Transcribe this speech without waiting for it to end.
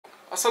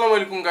আসসালামু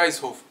আলাইকুম guys,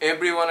 hope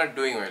everyone are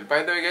doing well. By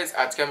the way guys,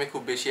 আজকে আমি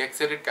খুব বেশি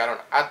এক্সাইটেড কারণ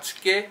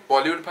আজকে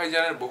বলিউড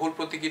ভাইজানের বহুল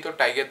প্রতীক্ষিত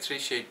টাইগার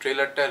 3 সেই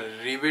ট্রেলারটা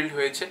রিভিলড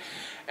হয়েছে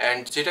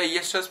অ্যান্ড যেটা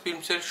ইয়েস্টার্স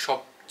ফিল্মসের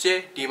সবচেয়ে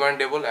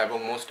ডিমান্ডেবল এবং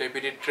মোস্ট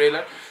এপিটেড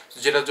ট্রেলার,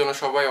 যেটার জন্য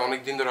সবাই অনেক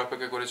দিন ধরে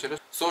অপেক্ষা করেছিল।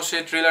 সো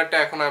সেই ট্রেলারটা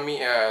এখন আমি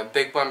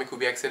দেখবো। আমি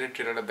খুবই এক্সাইটেড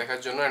ট্রেলারটা দেখার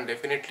জন্য অ্যান্ড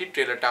ডেফিনেটলি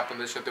ট্রেলারটা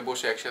আপনাদের সাথে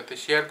বসে একসাথে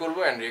শেয়ার করবো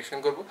অ্যান্ড রিয়াকশন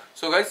করবো।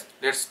 So guys,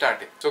 let's start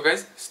it. So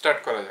guys, start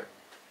করা যাক।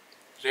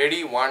 Ready,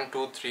 1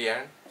 2 3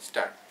 and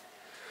start.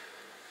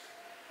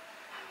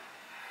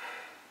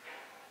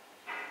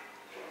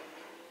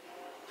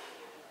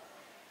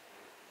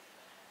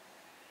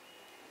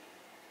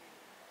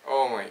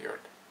 Oh my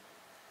god.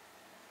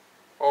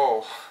 Oh.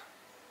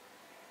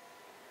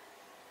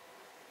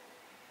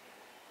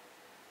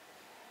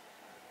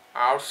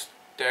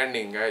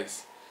 Outstanding, guys.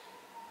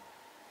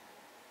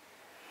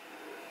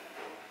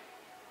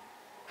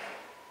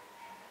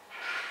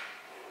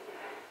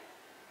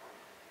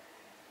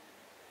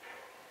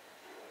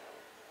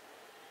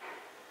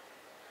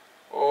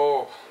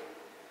 Oh.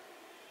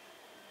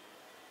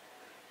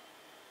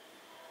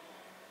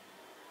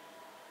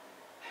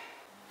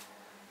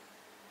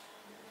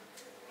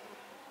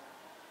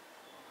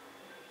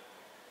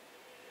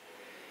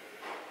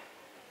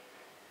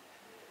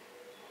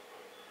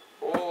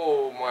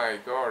 Oh my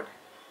god.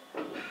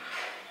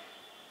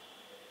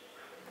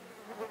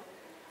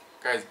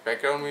 Guys,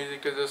 background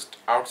music is just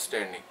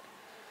outstanding.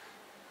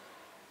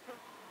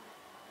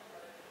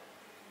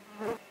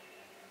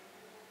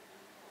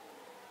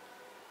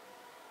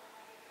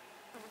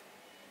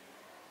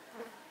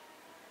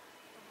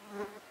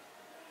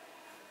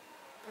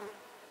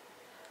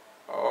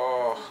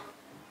 Oh.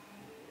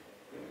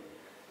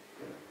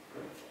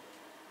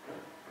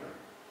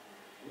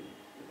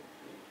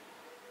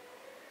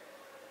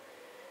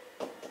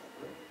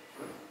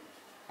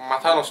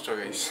 মাথা নষ্ট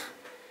guys.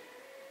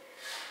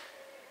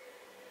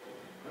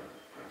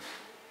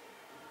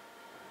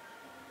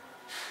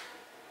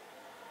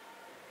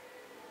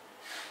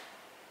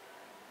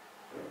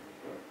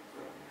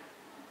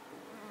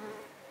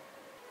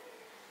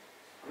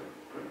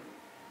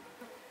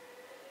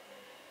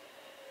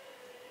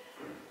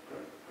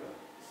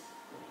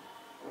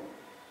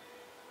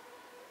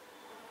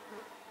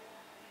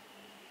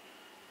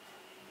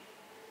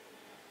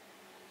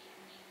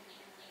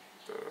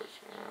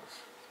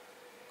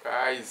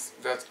 Guys,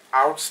 that's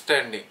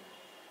outstanding.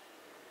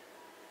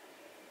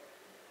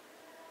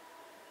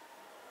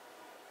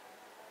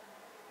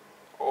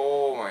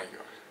 Oh my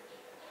god.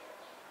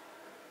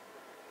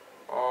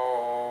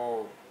 Oh,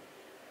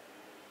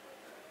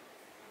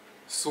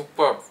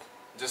 superb.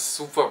 Just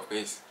superb,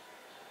 guys.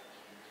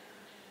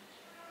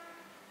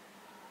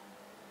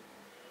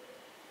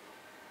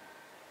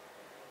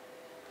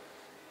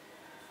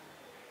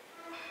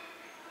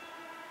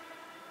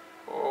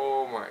 Oh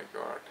my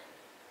god.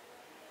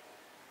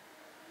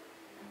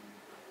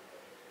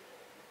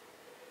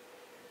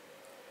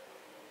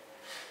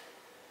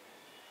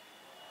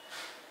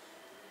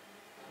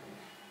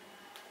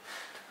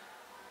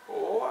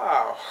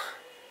 Wow.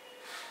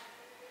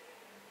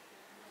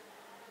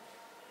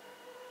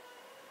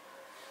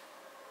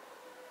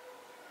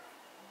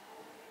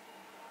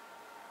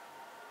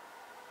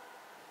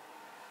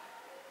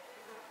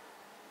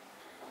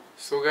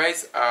 So guys,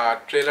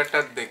 ট্রেলারটা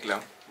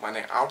দেখলাম, মানে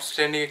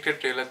outstanding একটা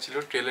trailer ছিল।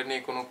 Trailer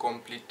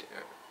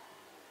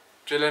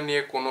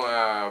নিয়ে কোনো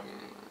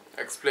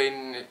explain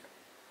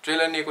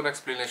trailer নিয়ে কোনো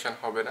এক্সপ্লেনেশন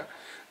হবে না।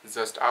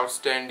 জাস্ট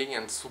আউটস্ট্যান্ডিং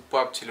অ্যান্ড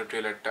সুপারব ছিল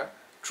ট্রেলারটা,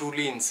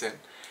 ট্রুলি ইনসেন।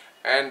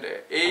 অ্যান্ড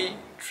এই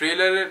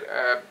ট্রেলারের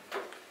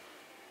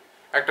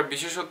একটা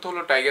বিশেষত্ব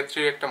হলো টাইগার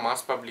 3 একটা মাস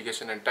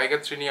পাবলিকেশন। অ্যান্ড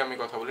টাইগার 3 নিয়ে আমি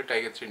কথা বলি,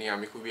 টাইগার 3 নিয়ে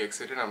আমি খুবই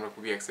এক্সাইটেড। আমরা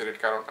খুবই এক্সাইটেড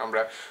কারণ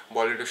আমরা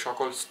বলিউডের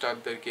সকল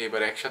স্টারদেরকে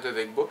এবার একসাথে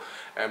দেখবো।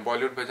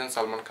 বলিউড ভার্জন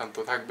সালমান খান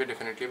তো থাকবে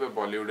ডেফিনেটলি, বা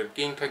বলিউডের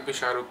কিং থাকবে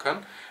শাহরুখ খান,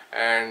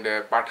 অ্যান্ড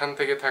পাঠান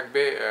থেকে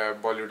থাকবে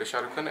বলিউডের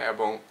শাহরুখ খান,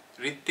 এবং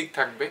ঋত্বিক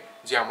থাকবে,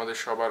 যে আমাদের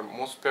সবার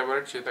মোস্ট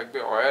ফেভারিট। সে থাকবে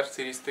ওয়ার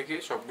সিরিজ থেকে।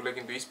 সবগুলো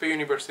কিন্তু স্পে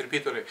ইউনিভার্সের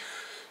ভিতরে।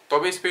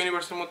 তবে স্পে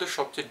ইউনিভার্সের মধ্যে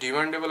সবচেয়ে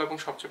ডিমান্ডেবল এবং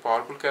সবচেয়ে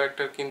পাওয়ারফুল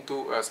ক্যারেক্টার কিন্তু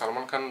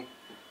সালমান খান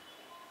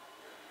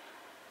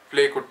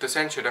প্লে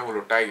করতেছেন, সেটা হলো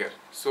টাইগার।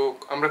 সো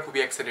আমরা খুবই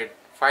এক্সাইটেড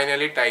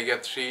ফাইনালি টাইগার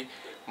 3,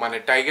 মানে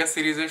টাইগার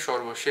সিরিজের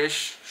সর্বশেষ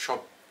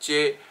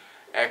সবচেয়ে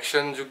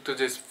অ্যাকশনযুক্ত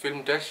যে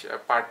ফিল্মটা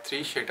পার্ট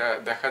 3, সেটা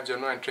দেখার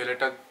জন্য। অ্যান্ড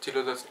ট্রেলারটা ছিল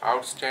জাস্ট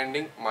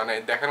আউটস্ট্যান্ডিং, মানে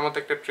দেখার মতো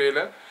একটা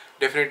ট্রেলার।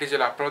 ডেফিনেটলি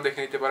চাইলে আপনারাও দেখে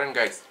নিতে পারেন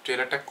গাইস,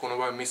 ট্রেলারটা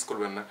কোনোভাবে মিস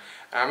করবেন না।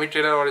 আমি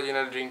ট্রেলার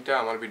অরিজিনাল লিঙ্কটা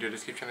আমার ভিডিও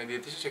ডিসক্রিপশনে দিয়ে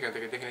দিচ্ছি, সেখান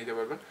থেকে দেখে নিতে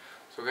পারবেন।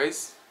 So guys,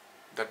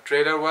 the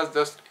trailer was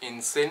just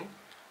insane.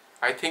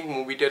 I think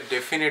মুভিটা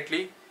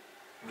ডেফিনেটলি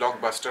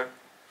ব্লকবাস্টার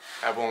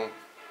এবং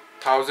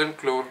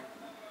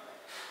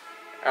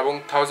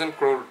 1000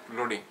 ক্রোর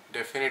লোডিং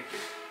ডেফিনেটলি।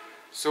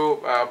 সো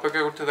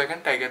অপেক্ষা করতে থাকেন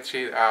টাইগার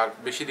 3। আর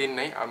বেশি দিন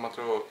নেই, আর মাত্র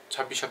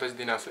 26-27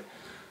 দিন আছে,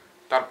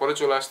 তারপরে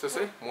চলে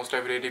আসতেছে মোস্ট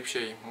অ্যাভিরেটিভ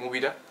সেই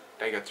মুভিটা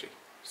টাইগার 3।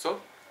 সো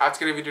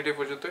আজকের এই ভিডিওটি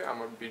পর্যন্ত।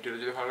 আমার ভিডিওটা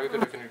যদি ভালো লাগে তো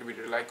ডেফিনেটলি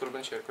ভিডিওটা লাইক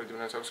করবেন, শেয়ার করে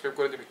দেবেন, সাবস্ক্রাইব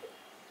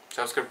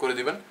করে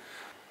দিবেন।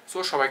 সো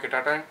সবাইকে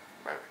টাটা,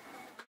 বাই বাই।